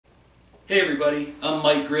Hey everybody, I'm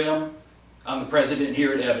Mike Grimm. I'm the president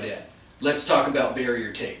here at Evident. Let's talk about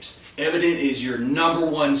barrier tapes. Evident is your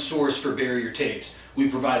 #1 source for barrier tapes. We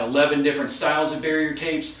provide 11 different styles of barrier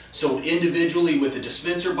tapes, sold individually with a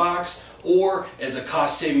dispenser box or as a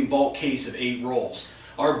cost-saving bulk case of 8 rolls.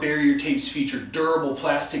 Our barrier tapes feature durable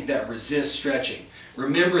plastic that resists stretching.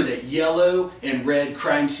 Remember that yellow and red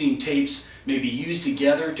crime scene tapes may be used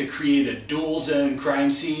together to create a dual zone crime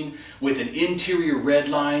scene with an interior red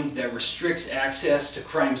line that restricts access to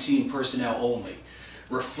crime scene personnel only.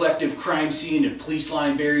 Reflective crime scene and police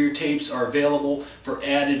line barrier tapes are available for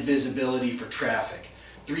added visibility for traffic.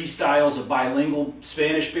 3 styles of bilingual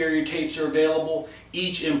Spanish barrier tapes are available,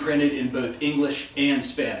 each imprinted in both English and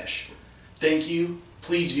Spanish. Thank you.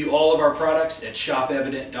 Please view all of our products at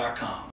shopevident.com.